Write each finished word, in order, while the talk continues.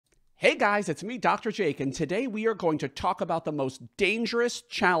Hey guys, it's me, Dr. Jake, and today we are going to talk about the most dangerous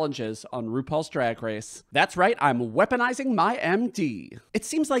challenges on RuPaul's Drag Race. That's right, I'm weaponizing my MD. It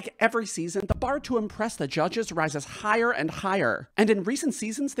seems like every season, the bar to impress the judges rises higher and higher. And in recent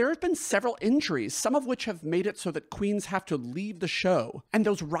seasons, there have been several injuries, some of which have made it so that queens have to leave the show. And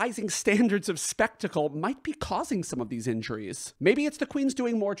those rising standards of spectacle might be causing some of these injuries. Maybe it's the queens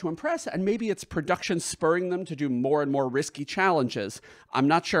doing more to impress, and maybe it's production spurring them to do more and more risky challenges. I'm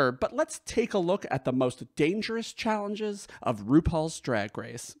not sure, but let's take a look at the most dangerous challenges of RuPaul's Drag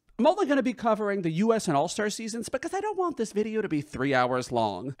Race. I'm only going to be covering the US and All-Star seasons because I don't want this video to be 3 hours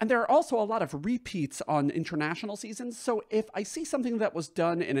long. And there are also a lot of repeats on international seasons, so if I see something that was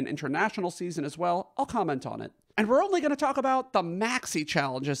done in an international season as well, I'll comment on it. And we're only going to talk about the Maxi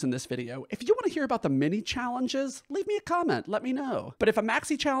challenges in this video. If you want to hear about the mini challenges, leave me a comment, let me know. But if a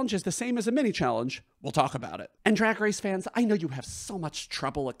Maxi challenge is the same as a mini challenge, we'll talk about it. And Drag Race fans, I know you have so much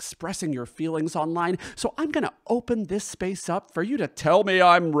trouble expressing your feelings online, so I'm going to open this space up for you to tell me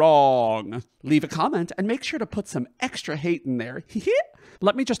I'm wrong. Leave a comment and make sure to put some extra hate in there.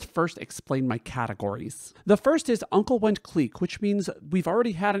 Let me just first explain my categories. The first is Uncle Went Cleek, which means we've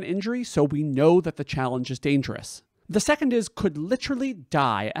already had an injury, so we know that the challenge is dangerous. The second is could literally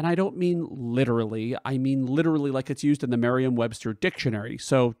die, and I don't mean literally, I mean literally like it's used in the Merriam-Webster dictionary,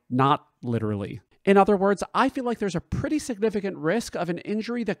 so not literally. In other words, I feel like there's a pretty significant risk of an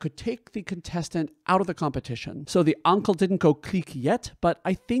injury that could take the contestant out of the competition. So the uncle didn't go cleek yet, but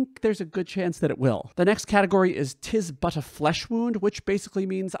I think there's a good chance that it will. The next category is tis but a flesh wound, which basically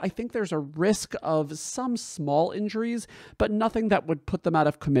means I think there's a risk of some small injuries, but nothing that would put them out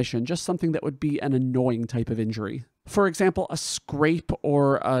of commission, just something that would be an annoying type of injury. For example, a scrape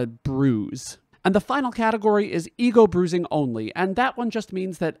or a bruise. And the final category is ego bruising only, and that one just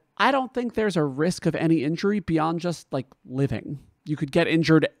means that I don't think there's a risk of any injury beyond just, like, living. You could get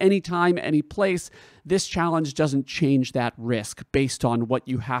injured anytime, any place. This challenge doesn't change that risk based on what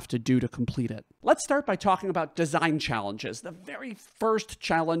you have to do to complete it. Let's start by talking about design challenges, the very first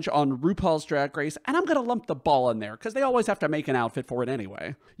challenge on RuPaul's Drag Race, and I'm going to lump the ball in there because they always have to make an outfit for it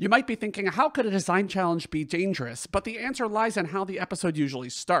anyway. You might be thinking, how could a design challenge be dangerous? But the answer lies in how the episode usually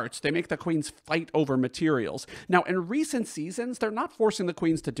starts. They make the queens fight over materials. Now, in recent seasons, they're not forcing the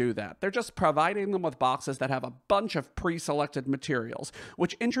queens to do that. They're just providing them with boxes that have a bunch of pre-selected materials,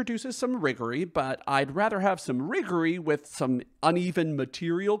 which introduces some riggery, but I'd rather have some riggery with some uneven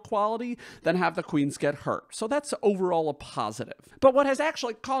material quality than have the queens get hurt. So that's overall a positive. But what has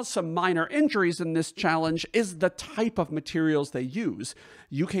actually caused some minor injuries in this challenge is the type of materials they use.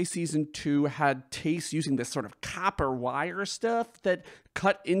 UK Season 2 had Tayce using this sort of copper wire stuff that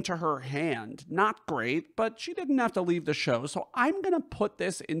cut into her hand. Not great, but she didn't have to leave the show, so I'm gonna put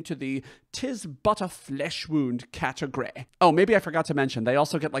this into the tis but a flesh wound category. Oh, maybe I forgot to mention, they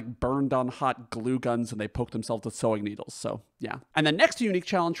also get like burned on hot glue guns and they poke themselves with sewing needles, so yeah. And the next unique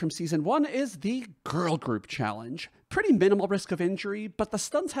challenge from Season 1 is the Girl Group Challenge. Pretty minimal risk of injury, but the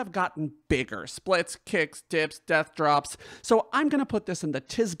stunts have gotten bigger. Splits, kicks, dips, death drops, so I'm gonna put this in the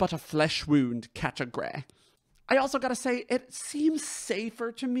tis but a flesh wound category. I also gotta say, it seems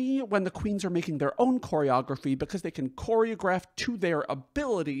safer to me when the queens are making their own choreography because they can choreograph to their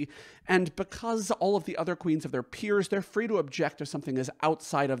ability, and because all of the other queens have their peers, they're free to object if something is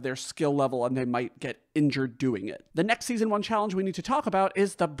outside of their skill level and they might get injured doing it. The next Season 1 challenge we need to talk about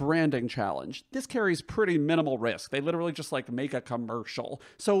is the branding challenge. This carries pretty minimal risk. They literally just like make a commercial.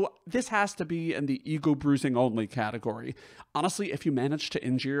 So this has to be in the ego bruising only category. Honestly, if you manage to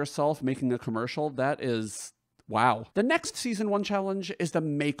injure yourself making a commercial, that is... wow. The next Season 1 challenge is the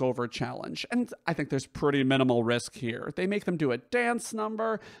makeover challenge, and I think there's pretty minimal risk here. They make them do a dance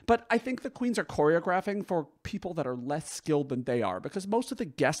number, but I think the queens are choreographing for people that are less skilled than they are, because most of the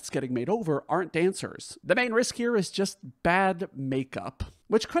guests getting made over aren't dancers. The main risk here is just bad makeup,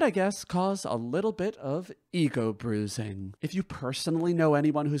 which could, I guess, cause a little bit of ego bruising. If you personally know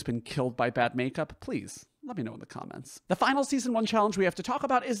anyone who's been killed by bad makeup, please let me know in the comments. The final Season 1 challenge we have to talk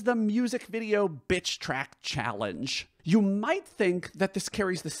about is the music video bitch track challenge. You might think that this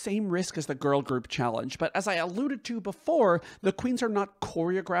carries the same risk as the girl group challenge, but as I alluded to before, the queens are not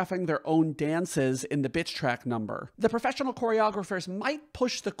choreographing their own dances in the bitch track number. The professional choreographers might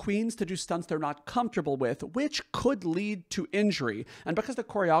push the queens to do stunts they're not comfortable with, which could lead to injury. And because the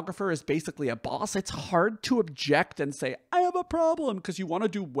choreographer is basically a boss, it's hard to object and say, I have a problem, because you want to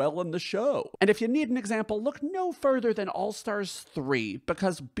do well in the show. And if you need an example, look no further than All Stars 3,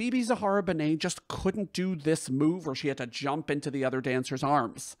 because BeBe Zahara Benet just couldn't do this move where she had to jump into the other dancer's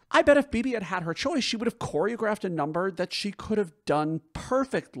arms. I bet if Bibi had had her choice, she would have choreographed a number that she could have done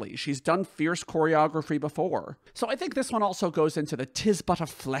perfectly. She's done fierce choreography before. So I think this one also goes into the "tis but a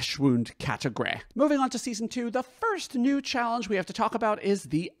flesh wound" category. Moving on to season 2, the first new challenge we have to talk about is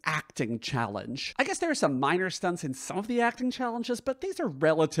the acting challenge. I guess there are some minor stunts in some of the acting challenges, but these are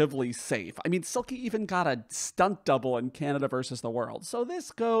relatively safe. I mean, Silky even got a stunt double in Canada versus the World, so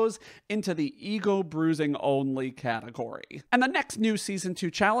this goes into the ego bruising only category. And the next new season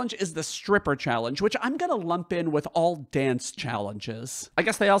 2 challenge is the stripper challenge, which I'm gonna lump in with all dance challenges. I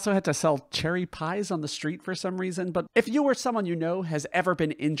guess they also had to sell cherry pies on the street for some reason, but if you or someone you know has ever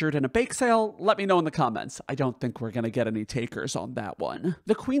been injured in a bake sale, let me know in the comments. I don't think we're gonna get any takers on that one.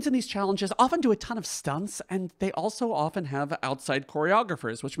 The queens in these challenges often do a ton of stunts, and they also often have outside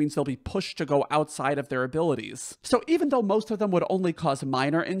choreographers, which means they'll be pushed to go outside of their abilities. So even though most of them would only cause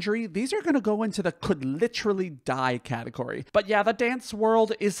minor injury, these are gonna go into the could literally die category. But yeah, the dance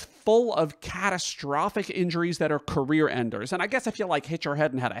world is full of catastrophic injuries that are career enders. And I guess if you like hit your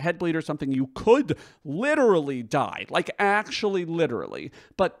head and had a head bleed or something, you could literally die. Like actually literally.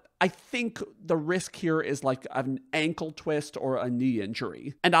 But I think the risk here is like an ankle twist or a knee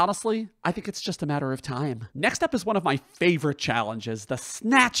injury. And honestly, I think it's just a matter of time. Next up is one of my favorite challenges, the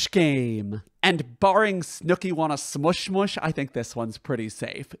snatch game. And barring Snooki wanna smush smush, I think this one's pretty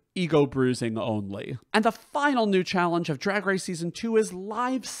safe. Ego bruising only. And the final new challenge of Drag Race Season 2 is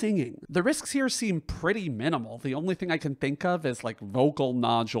live singing. The risks here seem pretty minimal. The only thing I can think of is like vocal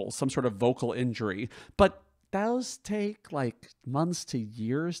nodules, some sort of vocal injury. But those take like months to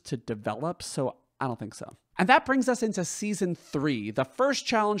years to develop, so I don't think so. And that brings us into Season 3. The first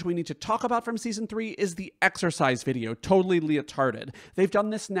challenge we need to talk about from Season 3 is the exercise video, Totally Leotarded. They've done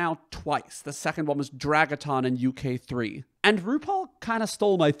this now twice. The second one was Dragathon in UK3. And RuPaul kind of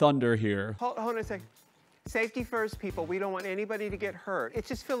stole my thunder here. Hold on a second. Safety first, people. We don't want anybody to get hurt. It's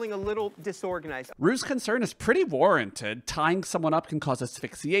just feeling a little disorganized. Ru's concern is pretty warranted. Tying someone up can cause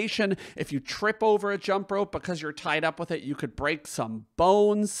asphyxiation. If you trip over a jump rope because you're tied up with it, you could break some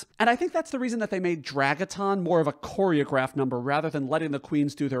bones. And I think that's the reason that they made Dragathon more of a choreographed number rather than letting the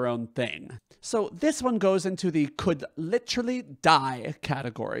queens do their own thing. So this one goes into the could literally die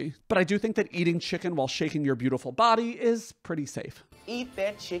category. But I do think that eating chicken while shaking your beautiful body is pretty safe. Eat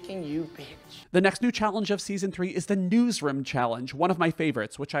that chicken, you bitch. The next new challenge of Season 3 is the Newsroom Challenge, one of my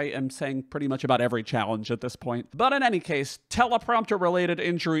favorites, which I am saying pretty much about every challenge at this point. But in any case, teleprompter-related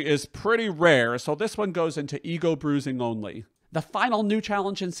injury is pretty rare, so this one goes into ego bruising only. The final new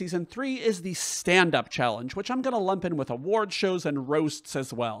challenge in Season 3 is the Stand-Up Challenge, which I'm going to lump in with award shows and roasts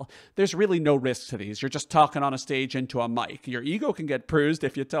as well. There's really no risk to these. You're just talking on a stage into a mic. Your ego can get bruised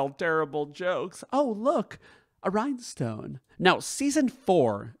if you tell terrible jokes. Oh, look, a rhinestone. Now, Season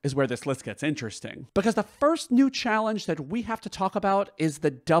 4 is where this list gets interesting, because the first new challenge that we have to talk about is the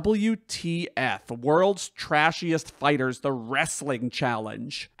WTF, World's Trashiest Fighters, the Wrestling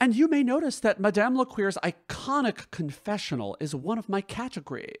Challenge. And you may notice that Madame LaQueer's iconic confessional is one of my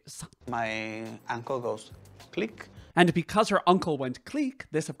categories. My ankle goes click. And because her uncle went cleek,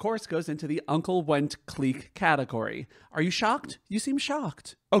 this of course goes into the uncle went cleek category. Are you shocked? You seem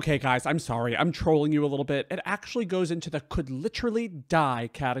shocked. Okay guys, I'm sorry, I'm trolling you a little bit. It actually goes into the could literally die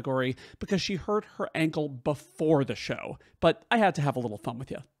category because she hurt her ankle before the show. But I had to have a little fun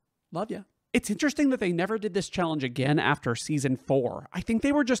with you. Love ya. It's interesting that they never did this challenge again after Season 4. I think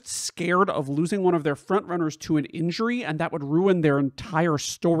they were just scared of losing one of their frontrunners to an injury, and that would ruin their entire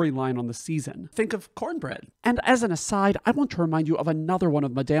storyline on the season. Think of Cornbread. And as an aside, I want to remind you of another one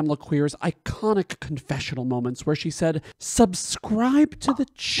of Madame LaQueer's iconic confessional moments where she said, "Subscribe to the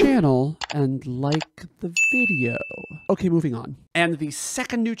channel and like the video." Okay, moving on. And the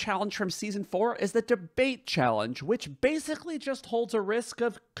second new challenge from Season 4 is the Debate Challenge, which basically just holds a risk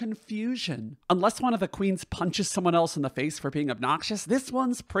of confusion. Unless one of the queens punches someone else in the face for being obnoxious, this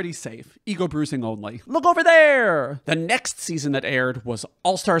one's pretty safe. Ego bruising only. Look over there! The next season that aired was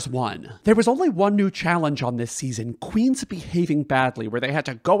All Stars 1. There was only one new challenge on this season, queens behaving badly, where they had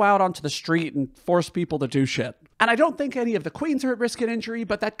to go out onto the street and force people to do shit. And I don't think any of the queens are at risk of injury,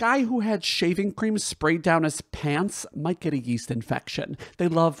 but that guy who had shaving cream sprayed down his pants might get a yeast infection. They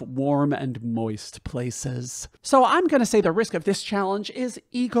love warm and moist places. So I'm gonna say the risk of this challenge is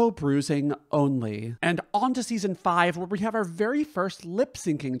ego bruising only. And on to Season 5, where we have our very first lip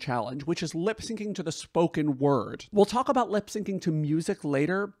syncing challenge, which is lip syncing to the spoken word. We'll talk about lip syncing to music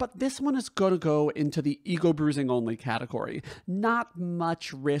later, but this one is gonna go into the ego bruising only category. Not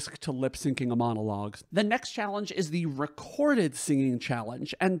much risk to lip syncing a monologue. The next challenge challenge is the recorded singing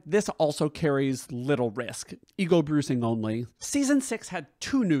challenge, and this also carries little risk, ego bruising only. Season 6 had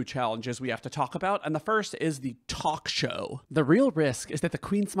 2 new challenges we have to talk about, and the first is the talk show. The real risk is that the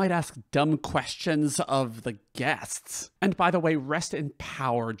queens might ask dumb questions of the guests. And by the way, rest in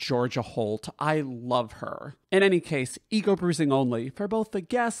power, Georgia Holt. I love her. In any case, ego bruising only for both the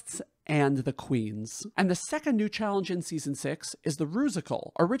guests and the queens. And the second new challenge in season 6 is the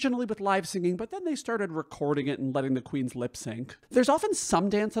Rusical, originally with live singing, but then they started recording it and letting the queens lip sync. There's often some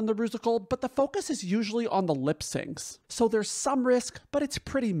dance on the Rusical, but the focus is usually on the lip syncs. So there's some risk, but it's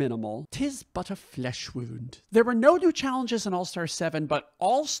pretty minimal. 'Tis but a flesh wound. There were no new challenges in All Stars 7, but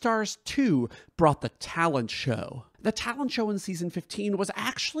All Stars 2 brought the talent show. The talent show in season 15 was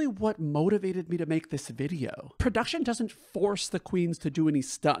actually what motivated me to make this video. Production doesn't force the queens to do any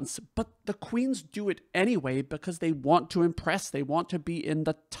stunts, but the queens do it anyway because they want to impress, they want to be in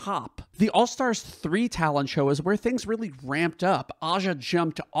the top. The All Stars 3 talent show is where things really ramped up. Aja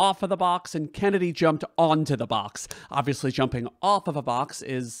jumped off of the box and Kennedy jumped onto the box. Obviously, jumping off of a box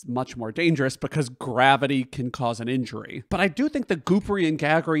is much more dangerous because gravity can cause an injury. But I do think the goopery and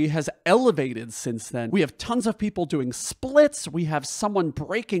gaggery has elevated since then. We have tons of people doing splits. We have someone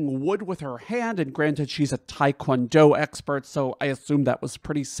breaking wood with her hand, and granted, she's a Taekwondo expert, so I assume that was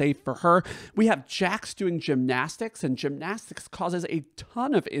pretty safe for her. We have Jax doing gymnastics, and gymnastics causes a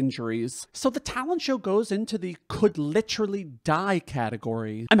ton of injuries. So the talent show goes into the could literally die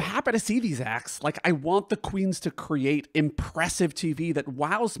category. I'm happy to see these acts. Like, I want the queens to create impressive TV that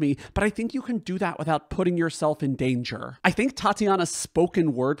wows me, but I think you can do that without putting yourself in danger. I think Tatiana's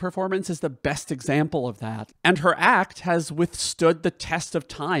spoken word performance is the best example of that. And her act has withstood the test of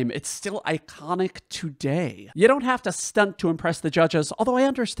time. It's still iconic today. You don't have to stunt to impress the judges, although I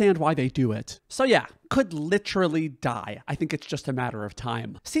understand why they do it. So yeah, could literally die. I think it's just a matter of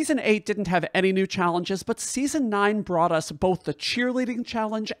time. Season 8 didn't have any new challenges, but Season 9 brought us both the cheerleading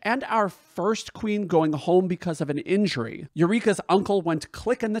challenge and our first queen going home because of an injury. Eureka's uncle went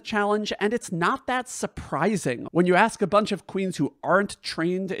click in the challenge, and it's not that surprising. When you ask a bunch of queens who aren't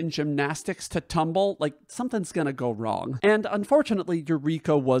trained in gymnastics to tumble, like, something's gonna go wrong. And unfortunately,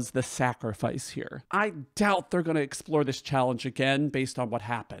 Eureka was the sacrifice here. I doubt they're gonna explore this challenge again based on what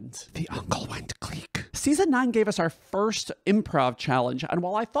happened. The uncle went click. Season 9 gave us our first improv challenge, and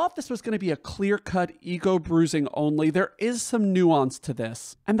while I thought this was going to be a clear-cut ego bruising only, there is some nuance to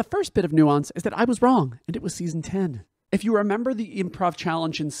this. And the first bit of nuance is that I was wrong, and it was season 10. If you remember the improv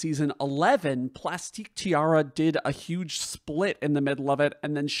challenge in season 11, Plastique Tiara did a huge split in the middle of it,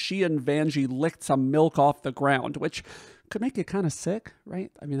 and then she and Vanjie licked some milk off the ground, which could make you kind of sick,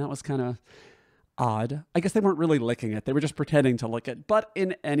 right? I mean, that was kind of odd. I guess they weren't really licking it. They were just pretending to lick it. But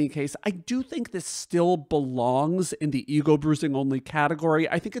in any case, I do think this still belongs in the ego bruising only category.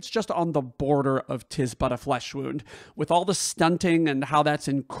 I think it's just on the border of 'tis but a flesh wound. With all the stunting and how that's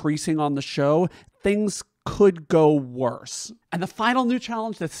increasing on the show, things could go worse. And the final new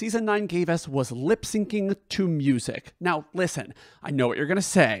challenge that season 9 gave us was lip syncing to music. Now, listen, I know what you're going to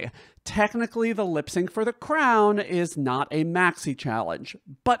say. Technically, the lip sync for the crown is not a Maxi challenge,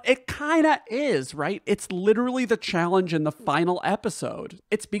 but it kind of is, right? It's literally the challenge in the final episode.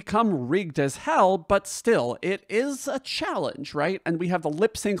 It's become rigged as hell, but still, it is a challenge, right? And we have the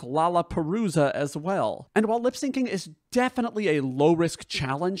lip sync Lollapalooza as well. And while lip syncing is definitely a low-risk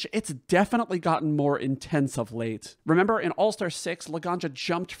challenge, it's definitely gotten more intense of late. Remember, in All Star 6, Laganja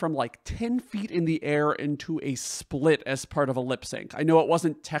jumped from like 10 feet in the air into a split as part of a lip sync. I know it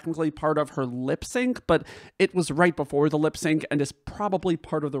wasn't technically part of her lip sync, but it was right before the lip sync and is probably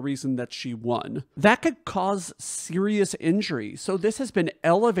part of the reason that she won. That could cause serious injury, so this has been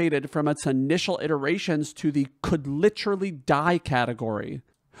elevated from its initial iterations to the could literally die category.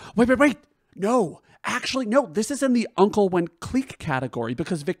 Wait! No! Actually, no, this is in the uncle went clique category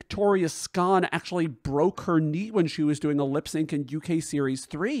because Victoria Scone actually broke her knee when she was doing a lip sync in UK Series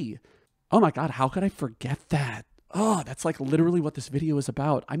 3. Oh my god, how could I forget that? Oh, that's like literally what this video is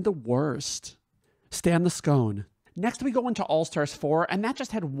about. I'm the worst. Stan the Scone. Next, we go into All Stars 4, and that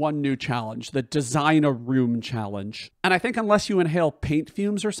just had one new challenge, the Design a Room challenge. And I think unless you inhale paint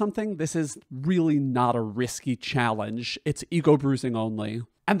fumes or something, this is really not a risky challenge. It's ego bruising only.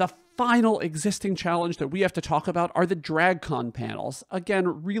 And the final existing challenge that we have to talk about are the DragCon panels.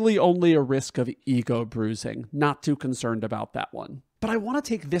 Again, really only a risk of ego bruising. Not too concerned about that one. But I want to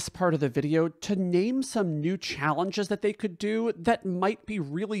take this part of the video to name some new challenges that they could do that might be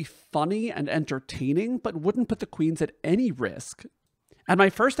really funny and entertaining, but wouldn't put the queens at any risk. And my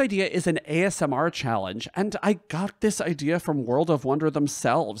first idea is an ASMR challenge, and I got this idea from World of Wonder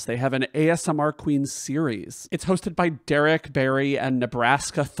themselves. They have an ASMR Queen series. It's hosted by Derek Barry and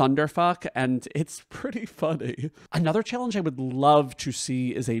Nebraska Thunderfuck, and it's pretty funny. Another challenge I would love to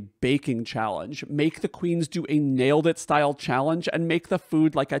see is a baking challenge. Make the queens do a Nailed It style challenge and make the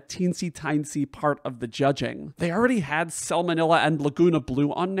food like a teensy-tiny part of the judging. They already had Salmonella and Laguna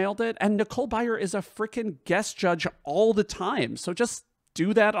Blue on Nailed It, and Nicole Byer is a freaking guest judge all the time, so just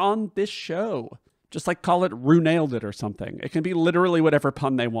do that on this show. Just like call it Rue Nailed It or something. It can be literally whatever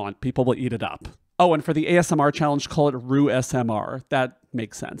pun they want. People will eat it up. Oh, and for the ASMR challenge, call it Rue SMR. That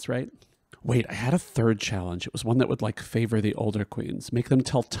makes sense, right? Wait, I had a third challenge. It was one that would like favor the older queens. Make them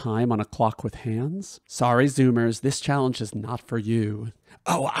tell time on a clock with hands. Sorry, Zoomers, this challenge is not for you.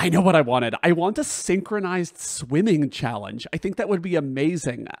 Oh, I know what I wanted. I want a synchronized swimming challenge. I think that would be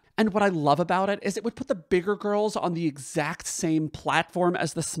amazing. And what I love about it is it would put the bigger girls on the exact same platform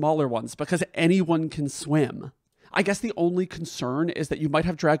as the smaller ones because anyone can swim. I guess the only concern is that you might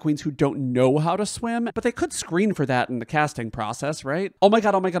have drag queens who don't know how to swim, but they could screen for that in the casting process, right? Oh my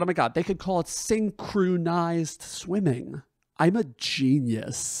God, oh my God, oh my God. They could call it synchronized swimming. I'm a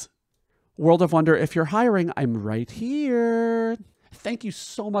genius. World of Wonder, if you're hiring, I'm right here. Thank you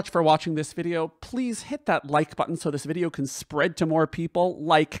so much for watching this video. Please hit that like button so this video can spread to more people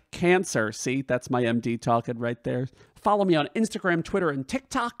like cancer. See, that's my MD talking right there. Follow me on Instagram, Twitter, and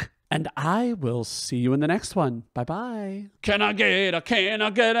TikTok. And I will see you in the next one. Bye-bye. Can I get an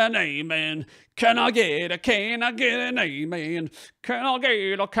amen? Can I get an amen? Can I get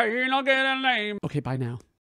an amen? Okay, bye now.